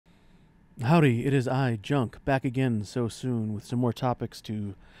Howdy, it is I, Junk, back again so soon with some more topics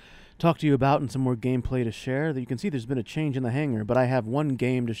to talk to you about and some more gameplay to share. That you can see there's been a change in the hangar, but I have one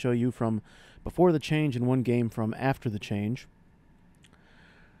game to show you from before the change and one game from after the change.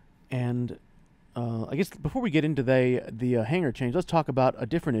 And I guess before we get into the hangar change, let's talk about a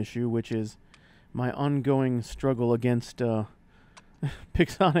different issue, which is my ongoing struggle against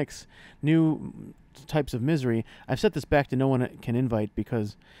Pixonic's new types of misery. I've set this back to no one can invite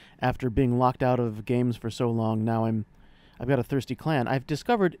because after being locked out of games for so long, now I've got a thirsty clan. I've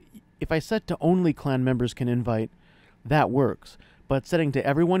discovered if I set to only clan members can invite, that works. But setting to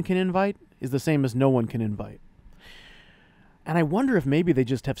everyone can invite is the same as no one can invite. And I wonder if maybe they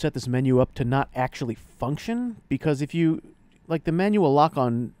just have set this menu up to not actually function, because if you, like, the manual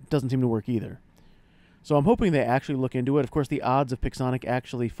lock-on doesn't seem to work either. So I'm hoping they actually look into it. Of course, the odds of Pixonic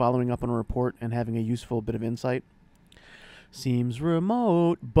actually following up on a report and having a useful bit of insight seems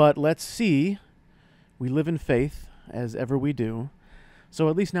remote, but let's see. We live in faith, as ever we do. So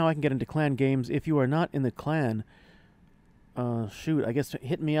at least now I can get into clan games. If you are not in the clan, shoot, I guess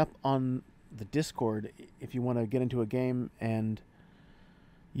hit me up on the Discord if you want to get into a game, and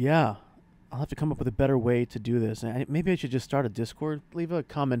yeah, I'll have to come up with a better way to do this. Maybe I should just start a Discord. Leave a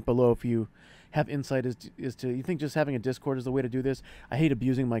comment below if you have insight as to you think just having a Discord is the way to do this. I hate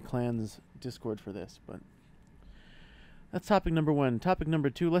abusing my clan's Discord for this, but that's topic number one. Topic number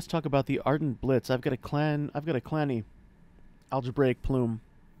two, let's talk about the Ardent Blitz. I've got a clanny, Algebraic Plume.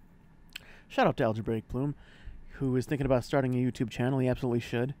 Shout out to Algebraic Plume, who is thinking about starting a YouTube channel. He absolutely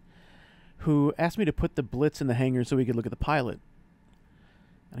should. Who asked me to put the Blitz in the hangar so we could look at the pilot.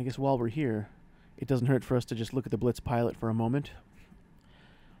 And I guess while we're here, it doesn't hurt for us to just look at the Blitz pilot for a moment.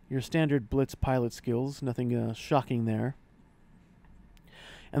 Your standard Blitz pilot skills, nothing shocking there.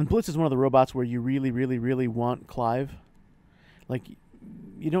 And Blitz is one of the robots where you really want Clive. Like,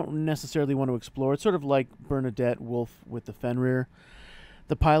 you don't necessarily want to explore. It's sort of like Bernadette Wolf with the Fenrir.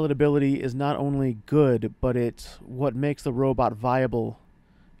 The pilot ability is not only good, but it's what makes the robot viable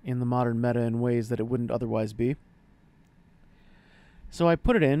in the modern meta in ways that it wouldn't otherwise be. So I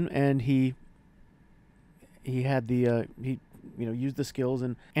put it in, and he had the used the skills,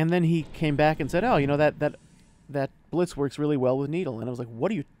 and then he came back and said, "Oh, that Blitz works really well with Needle." And I was like, "What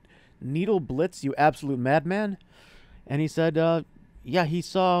are you, Needle Blitz, you absolute madman?" And he said, "Yeah, he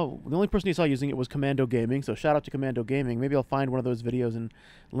saw the only person he saw using it was Commando Gaming." So shout out to Commando Gaming. Maybe I'll find one of those videos and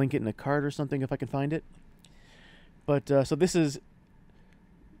link it in a card or something if I can find it. But so this is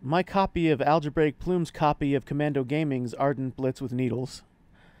my copy of Algebraic Plume's copy of Commando Gaming's Ardent Blitz with Needles.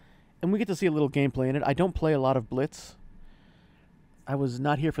 And we get to see a little gameplay in it. I don't play a lot of Blitz. I was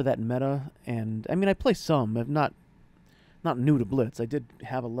not here for that meta, and I mean, I play some. I'm not new to Blitz. I did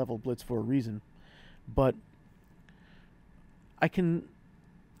have a level Blitz for a reason. But I can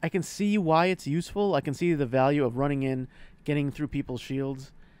see why it's useful. I can see the value of running in, getting through people's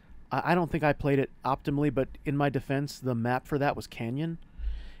shields. I don't think I played it optimally, but in my defense, the map for that was Canyon.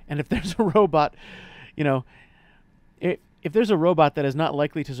 And if there's a robot, if there's a robot that is not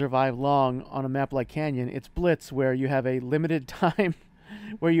likely to survive long on a map like Canyon, it's Blitz, where you have a limited time,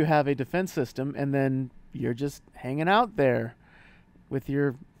 where you have a defense system, and then you're just hanging out there with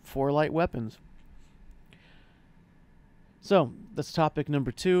your 4 light weapons. So that's topic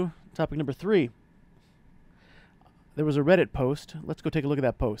number 2. Topic number 3. There was a Reddit post. Let's go take a look at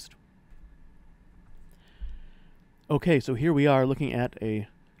that post. Okay, so here we are looking at a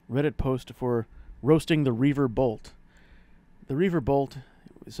Reddit post for roasting the Reaver Bolt. The Reaver Bolt,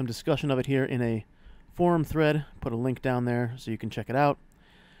 some discussion of it here in a forum thread. Put a link down there so you can check it out.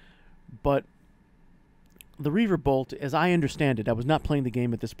 But the Reaver Bolt, as I understand it, I was not playing the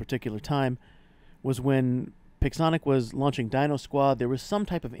game at this particular time, was when Pixonic was launching Dino Squad. There was some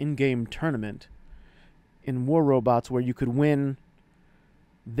type of in-game tournament in War Robots where you could win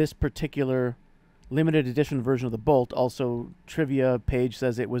this particular limited edition version of the Bolt. Also, trivia page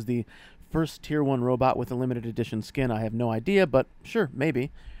says it was the first tier 1 robot with a limited edition skin. I have no idea, but sure,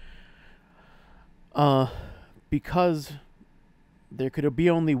 maybe. Because there could be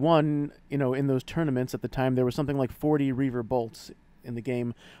only one, in those tournaments at the time. There was something like 40 Reaver Bolts in the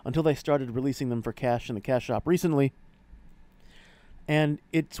game until they started releasing them for cash in the cash shop recently. And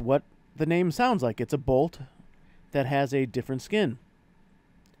it's what the name sounds like. It's a Bolt that has a different skin.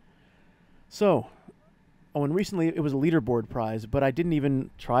 So, and recently it was a leaderboard prize, but I didn't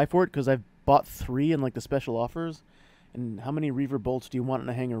even try for it because I've bought 3 in like the special offers. And how many Reaver Bolts do you want in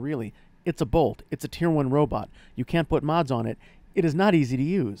a hangar, really? It's a Bolt. It's a tier 1 robot. You can't put mods on it. It is not easy to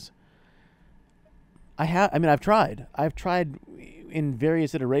use. I've tried. I've tried in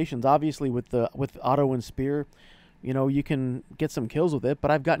various iterations. Obviously, with Otto and Spear, You know, you can get some kills with it,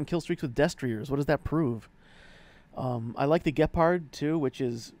 but I've gotten kill streaks with Destriers. What does that prove? I like the Gepard too, which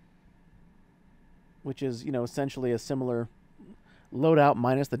is you know, essentially a similar loadout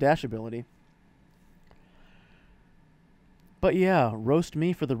minus the dash ability. But yeah, roast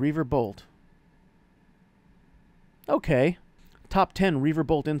me for the Reaver Bolt. Okay. Top 10 Reaver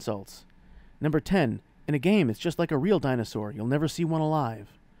Bolt insults. Number 10. In a game, it's just like a real dinosaur. You'll never see one alive.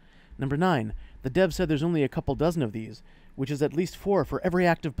 Number 9. The dev said there's only a couple dozen of these, which is at least 4 for every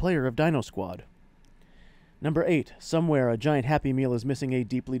active player of Dino Squad. Number 8. Somewhere a giant Happy Meal is missing a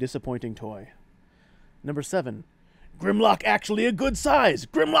deeply disappointing toy. Number 7. Grimlock actually a good size!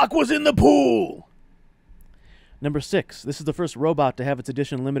 Grimlock was in the pool! Number 6. This is the first robot to have its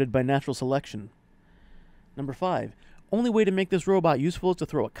edition limited by natural selection. Number 5. Only way to make this robot useful is to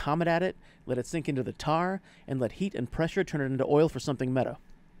throw a comet at it, let it sink into the tar, and let heat and pressure turn it into oil for something meta.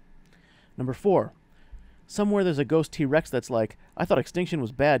 Number 4. Somewhere there's a ghost T-Rex that's like, I thought extinction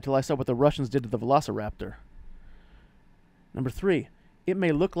was bad till I saw what the Russians did to the Velociraptor. Number 3. It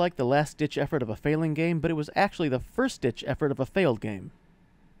may look like the last-ditch effort of a failing game, but it was actually the first-ditch effort of a failed game.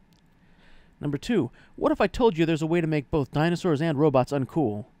 Number 2. What if I told you there's a way to make both dinosaurs and robots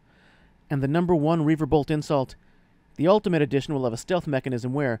uncool? And the number 1 Reaver Bolt insult, the Ultimate Edition will have a stealth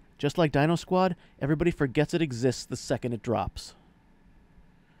mechanism where, just like Dino Squad, everybody forgets it exists the second it drops.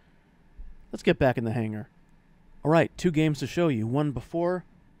 Let's get back in the hangar. Alright, 2 games to show you. One before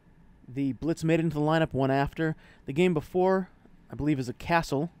the Blitz made it into the lineup, one after. The game before, I believe, is a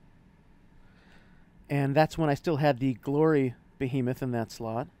castle. And that's when I still had the Glory Behemoth in that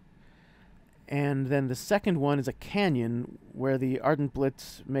slot. And then the second one is a canyon where the Ardent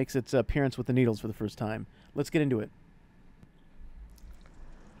Blitz makes its appearance with the needles for the first time. Let's get into it.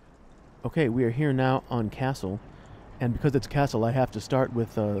 Okay, we are here now on Castle. And because it's Castle, I have to start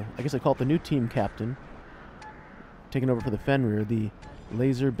with, I guess I call it the new team captain. Taking over for the Fenrir, the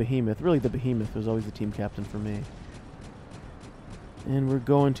Laser Behemoth. Really, the Behemoth was always the team captain for me. And we're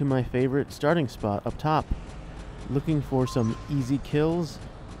going to my favorite starting spot up top. Looking for some easy kills.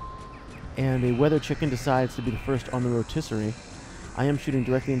 And a Weather Chicken decides to be the first on the rotisserie. I am shooting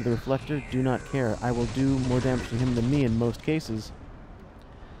directly into the reflector. Do not care. I will do more damage to him than me in most cases.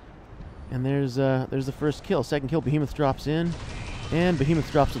 And there's the first kill. Second kill, Behemoth drops in. And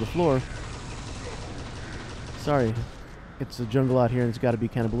Behemoth drops to the floor. Sorry. It's a jungle out here and it's got to be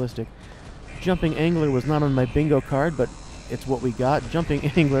cannibalistic. Jumping Angler was not on my bingo card, but it's what we got. Jumping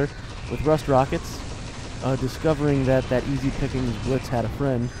Angler with Rust Rockets. Discovering that Easy Pickings Blitz had a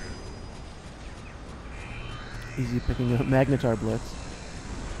friend. Easy picking up Magnetar Blitz.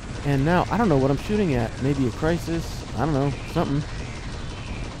 And now, I don't know what I'm shooting at. Maybe a Crisis. I don't know. Something.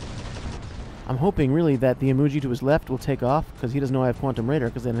 I'm hoping, really, that the emoji to his left will take off, because he doesn't know I have Quantum Radar,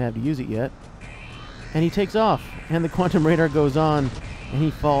 because I didn't have to use it yet. And he takes off, and the Quantum Radar goes on, and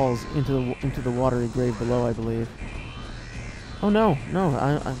he falls into the watery grave below, I believe. Oh, no.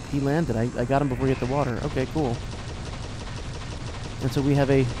 He landed. I got him before he hit the water. Okay, cool. And so we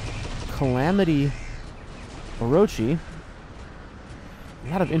have a Calamity Orochi.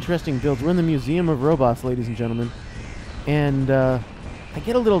 A lot of interesting builds. We're in the Museum of Robots, ladies and gentlemen. And I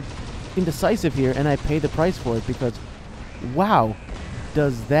get a little indecisive here, and I pay the price for it because, wow,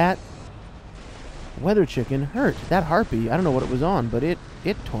 does that Weather Chicken hurt. That Harpy, I don't know what it was on, but it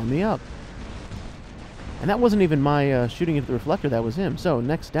tore me up. And that wasn't even my shooting into the reflector, that was him. So,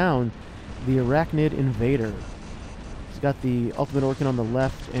 next down, the Arachnid Invader. He's got the Ultimate Orkin on the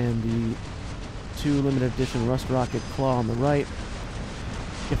left and the 2 limited edition Rust Rocket Claw on the right.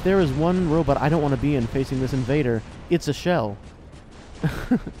 If there is one robot I don't want to be in facing this invader, it's a shell.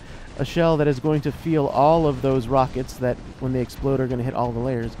 A shell that is going to feel all of those rockets that, when they explode, are going to hit all the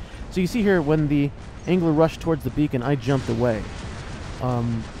layers. So you see here, when the Angler rushed towards the beacon, I jumped away.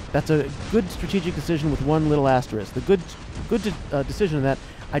 That's a good strategic decision with one little asterisk. The good decision in that,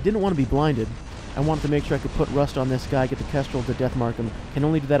 I didn't want to be blinded. I wanted to make sure I could put Rust on this guy, get the Kestrel to death mark him. Can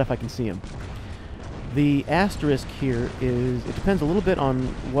only do that if I can see him. The asterisk here is, it depends a little bit on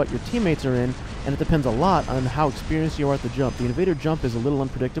what your teammates are in, and it depends a lot on how experienced you are at the jump. The Invader jump is a little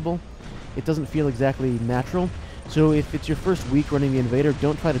unpredictable. It doesn't feel exactly natural. So if it's your first week running the Invader,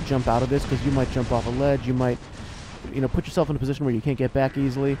 don't try to jump out of this, because you might jump off a ledge, you might, put yourself in a position where you can't get back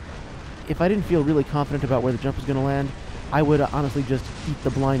easily. If I didn't feel really confident about where the jump was going to land, I would honestly just eat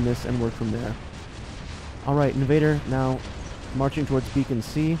the blindness and work from there. Alright, Invader now marching towards Beacon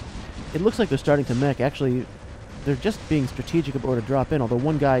C. It looks like they're starting to mech. Actually, they're just being strategic about where to drop in, although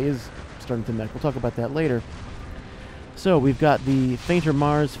one guy is starting to mech. We'll talk about that later. So, we've got the Fainter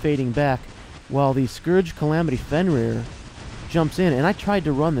Mars fading back, while the Scourge Calamity Fenrir jumps in, and I tried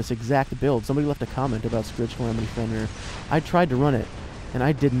to run this exact build. Somebody left a comment about Scourge Calamity Fenrir. I tried to run it, and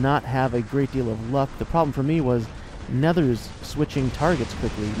I did not have a great deal of luck. The problem for me was Nether's switching targets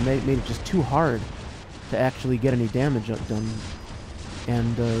quickly made it just too hard to actually get any damage done.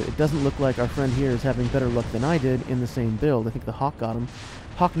 And it doesn't look like our friend here is having better luck than I did in the same build. I think the Hawk got him.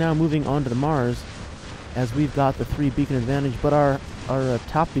 Hawk now moving on to the Mars, as we've got the 3 beacon advantage, but our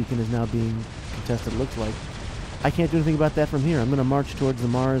top beacon is now being contested, it looks like. I can't do anything about that from here. I'm going to march towards the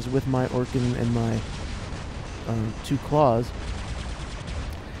Mars with my Orkin and my 2 claws.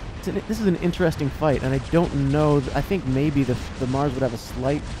 This is an interesting fight, and I don't know. I think maybe the Mars would have a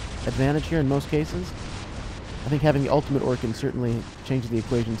slight advantage here in most cases. I think having the ultimate Orkin certainly changes the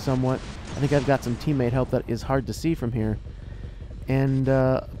equation somewhat. I think I've got some teammate help that is hard to see from here. And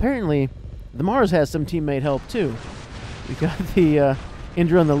apparently, the Mars has some teammate help too. We got the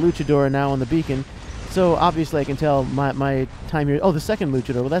Indra and the Luchador now on the beacon. So obviously I can tell my time here. Oh, the second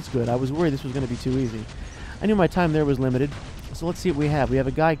Luchador. Well, that's good. I was worried this was going to be too easy. I knew my time there was limited. So let's see what we have. We have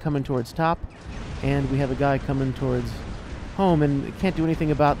a guy coming towards top, and we have a guy coming towards home. And can't do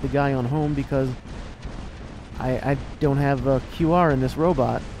anything about the guy on home because I don't have a QR in this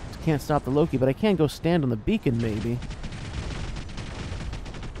robot. Can't stop the Loki, but I can go stand on the beacon maybe.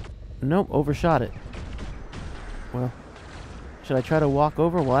 Nope, overshot it. Well, should I try to walk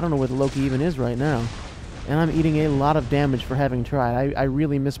over? Well, I don't know where the Loki even is right now. And I'm eating a lot of damage for having tried. I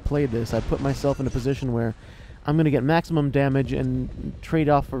really misplayed this. I put myself in a position where I'm going to get maximum damage and trade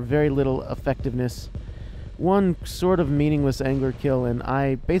off for very little effectiveness. One sort of meaningless angler kill, and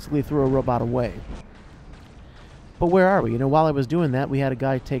I basically threw a robot away. But where are we? You know, while I was doing that, we had a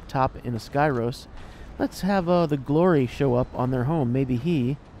guy take top in a Skyros. Let's have the Glory show up on their home. Maybe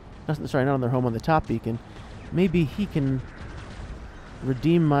he... Sorry, not on their home, on the top beacon. Maybe he can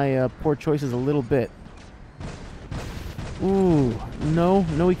redeem my poor choices a little bit. Ooh, no,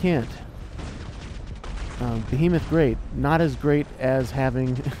 he can't. Behemoth, great. Not as great as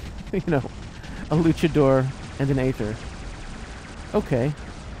having, you know, a Luchador and an Aether. Okay,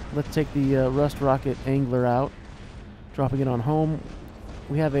 let's take the Rust Rocket Angler out. Dropping it on home.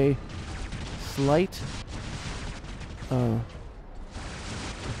 We have a slight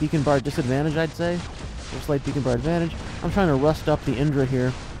beacon bar disadvantage, I'd say. Or slight beacon bar advantage. I'm trying to rust up the Indra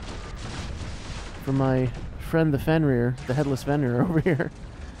here for my friend the Fenrir, the headless Fenrir over here.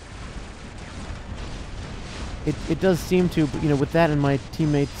 It does seem to, you know, with that and my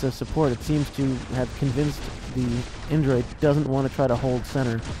teammates' support, it seems to have convinced the Indra it doesn't want to try to hold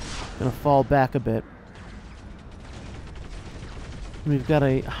center. Gonna fall back a bit. We've got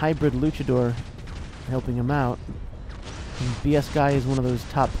a hybrid Luchador helping him out. And BS Guy is one of those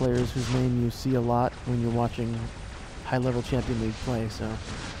top players whose name you see a lot when you're watching high-level Champion League play, so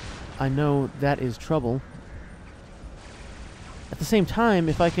I know that is trouble. At the same time,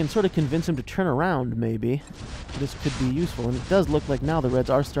 if I can sort of convince him to turn around, maybe, this could be useful. And it does look like now the Reds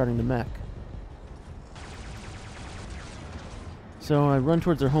are starting to mech. So I run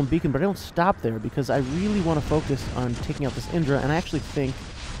towards their home beacon, but I don't stop there because I really want to focus on taking out this Indra, and I actually think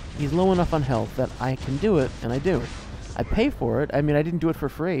he's low enough on health that I can do it, and I do. I pay for it. I mean, I didn't do it for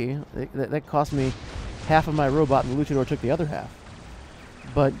free. That cost me half of my robot, and the Luchador took the other half.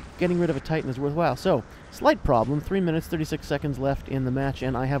 But getting rid of a Titan is worthwhile. So, slight problem. 3 minutes, 36 seconds left in the match,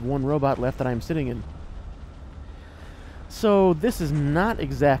 and I have one robot left that I'm sitting in. So, this is not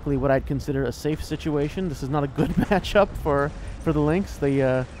exactly what I'd consider a safe situation. This is not a good matchup for the Lynx,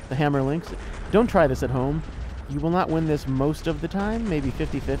 the Hammer Lynx. Don't try this at home. You will not win this most of the time, maybe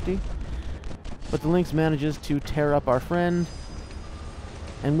 50-50. But the Lynx manages to tear up our friend,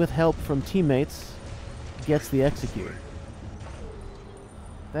 and with help from teammates, gets the execute.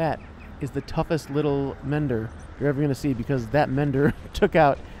 That is the toughest little Mender you're ever going to see, because that Mender took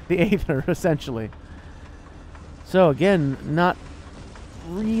out the Aether, essentially. So again, not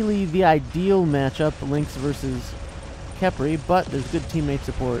really the ideal matchup, Lynx versus Khepri, but there's good teammate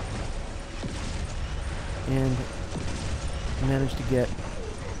support. And managed to get...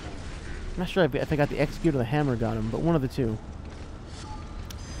 I'm not sure if I got the execute or the hammer got him, but one of the two.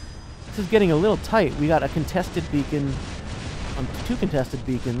 This is getting a little tight. We got a contested beacon, two contested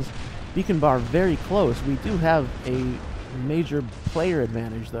beacons. Beacon bar very close. We do have a major player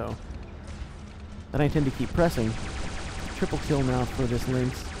advantage, though, that I intend to keep pressing. Triple kill now for this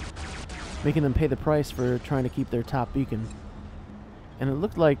Lynx, making them pay the price for trying to keep their top beacon. And it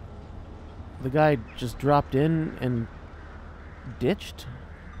looked like the guy just dropped in and ditched.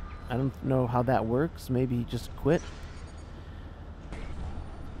 I don't know how that works. Maybe he just quit.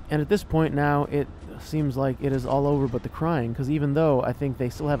 And at this point now, it seems like it is all over but the crying, because even though I think they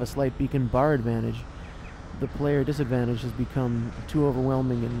still have a slight beacon bar advantage, the player disadvantage has become too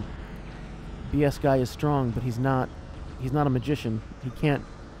overwhelming, and BS guy is strong, but he's not a magician. He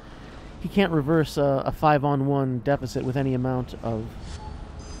can't reverse a 5-on-1 deficit with any amount of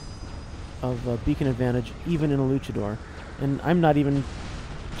beacon advantage, even in a luchador. And I'm not even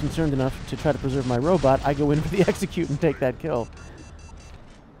concerned enough to try to preserve my robot. I go in for the execute and take that kill.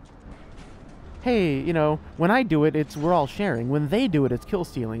 Hey, you know, when I do it, we're all sharing. When they do it, it's kill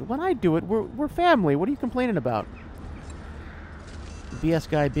stealing. When I do it, we're family. What are you complaining about? BS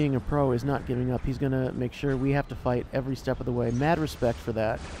guy, being a pro, is not giving up. He's gonna make sure we have to fight every step of the way. Mad respect for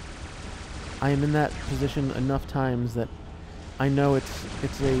that. I am in that position enough times that I know it's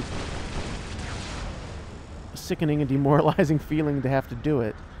a sickening and demoralizing feeling to have to do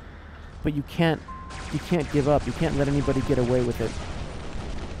it. But you can't give up. You can't let anybody get away with it.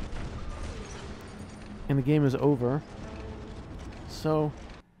 And the game is over. So,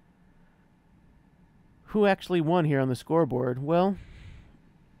 who actually won here on the scoreboard? Well,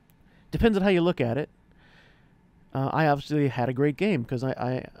 depends on how you look at it. I obviously had a great game because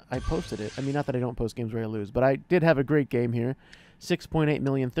I posted it. I mean, not that I don't post games where I lose, but I did have a great game here. 6.8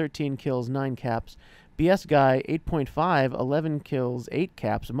 million, 13 kills, 9 caps. BS guy, 8.5, 11 kills, 8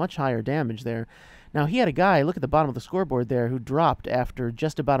 caps, much higher damage there. Now, he had a guy, look at the bottom of the scoreboard there, who dropped after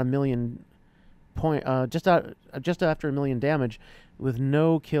just about a million just after a million damage with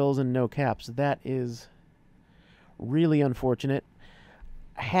no kills and no caps. That is really unfortunate.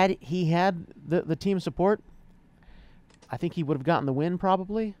 Had he had the team support, I think he would have gotten the win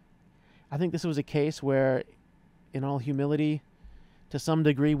probably. I think this was a case where, in all humility, to some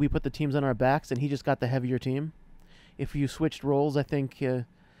degree, we put the teams on our backs and he just got the heavier team. If you switched roles, I think, you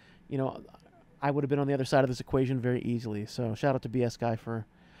know, I would have been on the other side of this equation very easily. So shout out to BS Guy for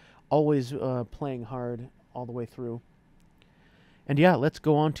always playing hard all the way through. And yeah, let's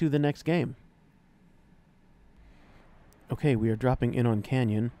go on to the next game. Okay, we are dropping in on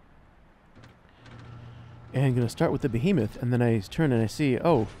Canyon. And I'm going to start with the Behemoth, and then I turn and I see,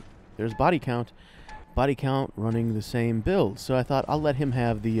 oh, there's Body Count. Body Count running the same build. So I thought I'll let him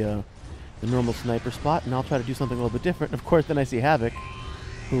have the normal sniper spot, and I'll try to do something a little bit different. And of course, then I see Havoc,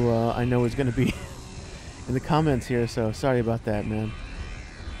 who I know is going to be in the comments here, so sorry about that, man.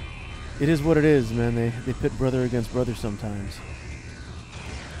 It is what it is, man. They pit brother against brother sometimes.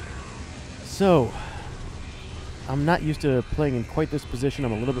 So, I'm not used to playing in quite this position.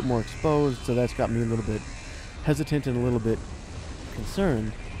 I'm a little bit more exposed, so that's got me a little bit hesitant and a little bit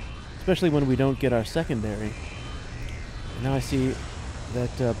concerned, especially when we don't get our secondary. And now I see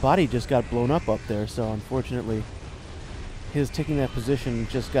that Body just got blown up there, so unfortunately his taking that position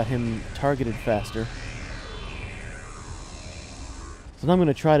just got him targeted faster. So now I'm going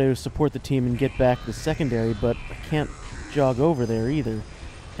to try to support the team and get back the secondary, but I can't jog over there either.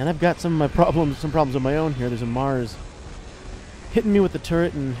 And I've got some problems of my own here. There's a Mars hitting me with the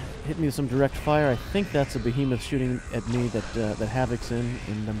turret and hitting me with some direct fire. I think that's a Behemoth shooting at me that Havoc's in,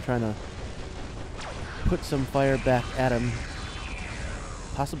 and I'm trying to put some fire back at him.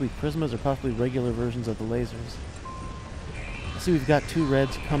 Possibly Prismas or possibly regular versions of the lasers. I see we've got 2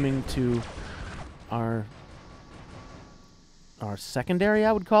 reds coming to our secondary,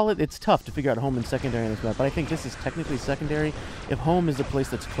 I would call it. It's tough to figure out home and secondary on this map, but I think this is technically secondary. If home is the place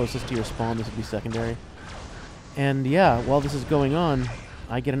that's closest to your spawn, this would be secondary. And yeah, while this is going on,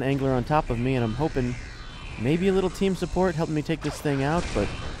 I get an angler on top of me, and I'm hoping maybe a little team support helping me take this thing out, but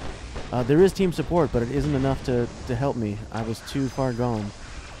there is team support, but it isn't enough to help me. I was too far gone.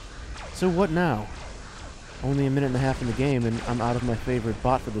 So what now? Only a minute and a half in the game, and I'm out of my favorite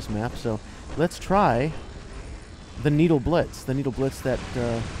bot for this map, so let's try the Needle Blitz. The Needle Blitz that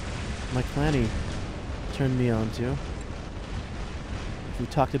my Clanny turned me on to. We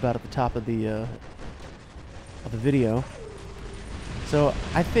talked about at the top of the video. So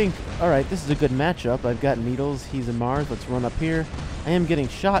I think, alright, this is a good matchup. I've got Needles, he's a Mars, let's run up here. I am getting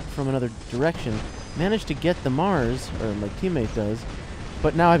shot from another direction. Managed to get the Mars, or my teammate does,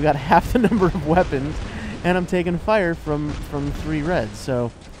 but now I've got half the number of weapons, and I'm taking fire from 3 reds,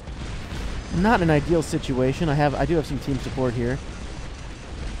 so not an ideal situation. I do have some team support here.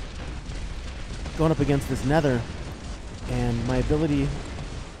 Going up against this Nether, and my ability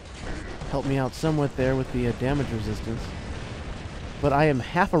helped me out somewhat there with the damage resistance. But I am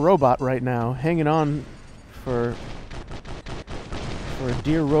half a robot right now, hanging on for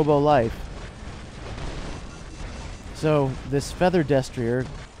dear robo life. So this Feather Destrier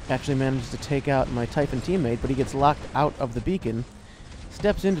actually manages to take out my Typhon teammate, but he gets locked out of the beacon.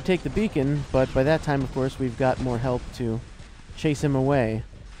 Steps in to take the beacon, but by that time, of course, we've got more help to chase him away.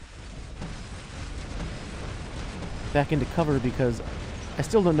 Back into cover because I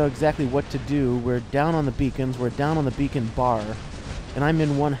still don't know exactly what to do. We're down on the beacons. We're down on the beacon bar. And I'm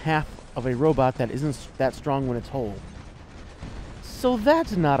in one half of a robot that isn't that strong when it's whole. So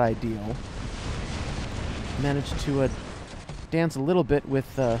that's not ideal. Managed to dance a little bit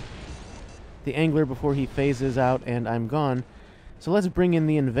with the angler before he phases out and I'm gone. So let's bring in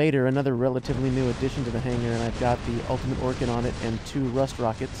the Invader, another relatively new addition to the hangar, and I've got the Ultimate Orkin on it and 2 Rust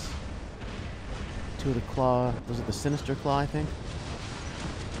Rockets. 2 of the Claw, those are the Sinister Claw, I think.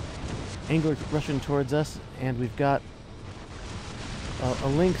 Angler rushing towards us, and we've got a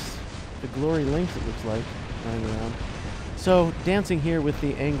Lynx, the Glory Lynx it looks like, running around. So, dancing here with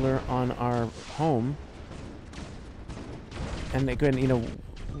the Angler on our home. And again, you know,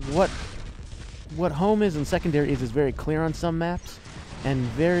 what home is and secondary is very clear on some maps, and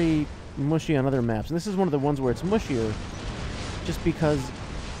very mushy on other maps. And this is one of the ones where it's mushier, just because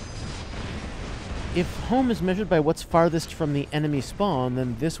if home is measured by what's farthest from the enemy spawn,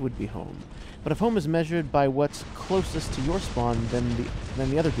 then this would be home. But if home is measured by what's closest to your spawn, then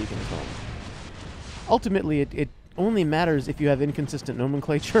the other beacon is home. Ultimately, it only matters if you have inconsistent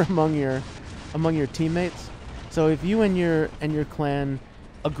nomenclature among your teammates. So if you and your clan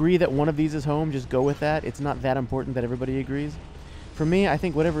agree that one of these is home, just go with that. It's not that important that everybody agrees. For me, I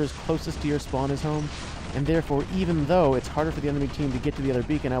think whatever is closest to your spawn is home, and therefore, even though it's harder for the enemy team to get to the other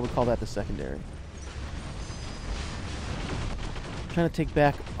beacon, I would call that the secondary. Trying to take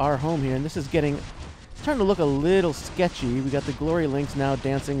back our home here, and this is getting... It's starting to look a little sketchy. We got the Glory Lynx now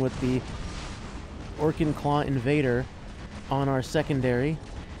dancing with the Orkin Claw Invader on our secondary,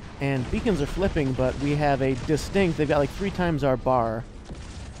 and beacons are flipping, but we have a distinct... They've got like 3 times our bar.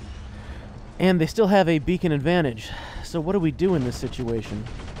 And they still have a beacon advantage. So what do we do in this situation?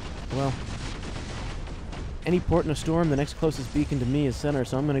 Well, any port in a storm, the next closest beacon to me is center,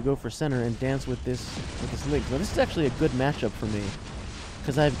 so I'm going to go for center and dance with this Lynx. Now this is actually a good matchup for me,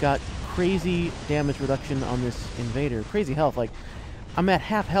 because I've got crazy damage reduction on this Invader. Crazy health. Like, I'm at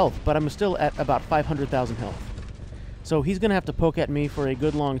half health, but I'm still at about 500,000 health. So he's going to have to poke at me for a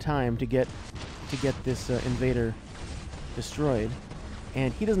good long time to get this Invader destroyed.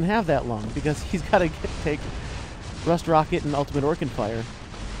 And he doesn't have that long, because he's got to take Rust Rocket and Ultimate Orkin Fire.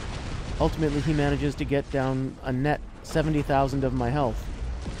 Ultimately, he manages to get down a net 70,000 of my health.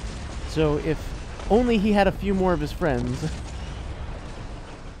 So if only he had a few more of his friends...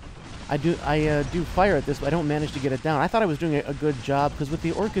 I do fire at this, but I don't manage to get it down. I thought I was doing a good job, because with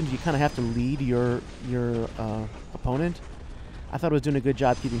the Orkins, you kind of have to lead your opponent. I thought I was doing a good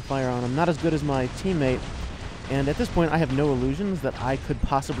job keeping fire on him. Not as good as my teammate. And at this point, I have no illusions that I could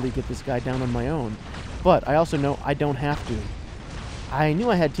possibly get this guy down on my own. But I also know I don't have to. I knew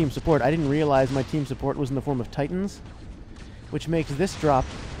I had team support. I didn't realize my team support was in the form of Titans, which makes this drop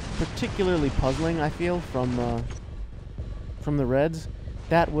particularly puzzling, I feel, from the Reds.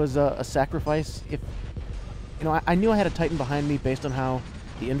 That was a sacrifice. If you know, I knew I had a Titan behind me based on how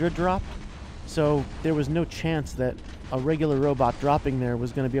the Indra dropped, so there was no chance that a regular robot dropping there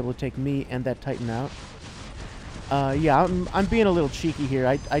was going to be able to take me and that Titan out. Yeah, I'm being a little cheeky here.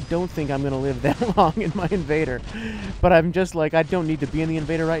 I don't think I'm going to live that long in my Invader. But I'm just like, I don't need to be in the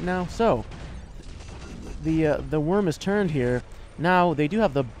Invader right now. So, the worm is turned here. Now, they do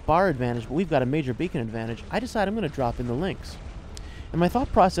have the bar advantage, but we've got a major beacon advantage. I decide I'm going to drop in the Lynx. And my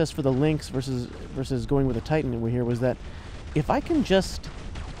thought process for the Lynx versus going with a Titan over here was that if I can just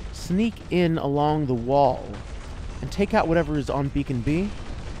sneak in along the wall and take out whatever is on beacon B,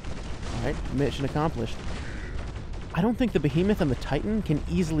 alright, mission accomplished. I don't think the Behemoth and the Titan can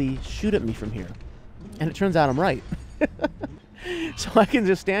easily shoot at me from here. And it turns out I'm right. So I can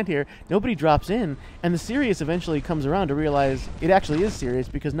just stand here, nobody drops in, and the Sirius eventually comes around to realize it actually is Sirius,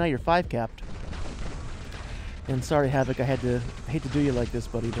 because now you're 5-capped. And sorry, Havoc, I hate to do you like this,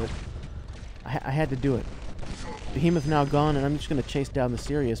 buddy, but I had to do it. Behemoth now gone, and I'm just going to chase down the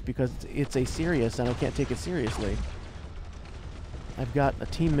Sirius, because it's a Sirius, and I can't take it seriously. I've got a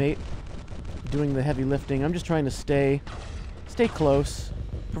teammate doing the heavy lifting. I'm just trying to stay close,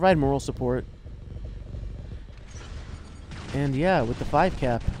 provide moral support. And yeah, with the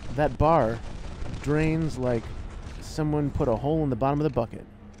 5-cap, that bar drains like someone put a hole in the bottom of the bucket.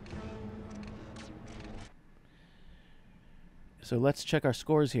 So let's check our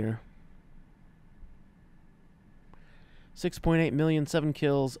scores here. 6.8 million, 7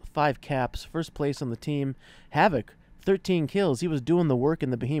 kills, 5 caps, first place on the team. Havoc, 13 kills. He was doing the work in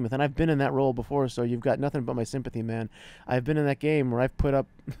the Behemoth, and I've been in that role before, so you've got nothing but my sympathy, man. I've been in that game where I've put up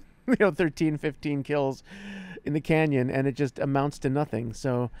 13, 15 kills in the canyon, and it just amounts to nothing.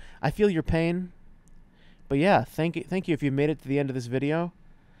 So I feel your pain. But yeah, thank you if you made it to the end of this video.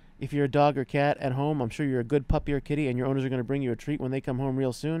 If you're a dog or cat at home, I'm sure you're a good puppy or kitty, and your owners are going to bring you a treat when they come home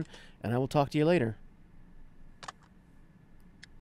real soon. And I will talk to you later.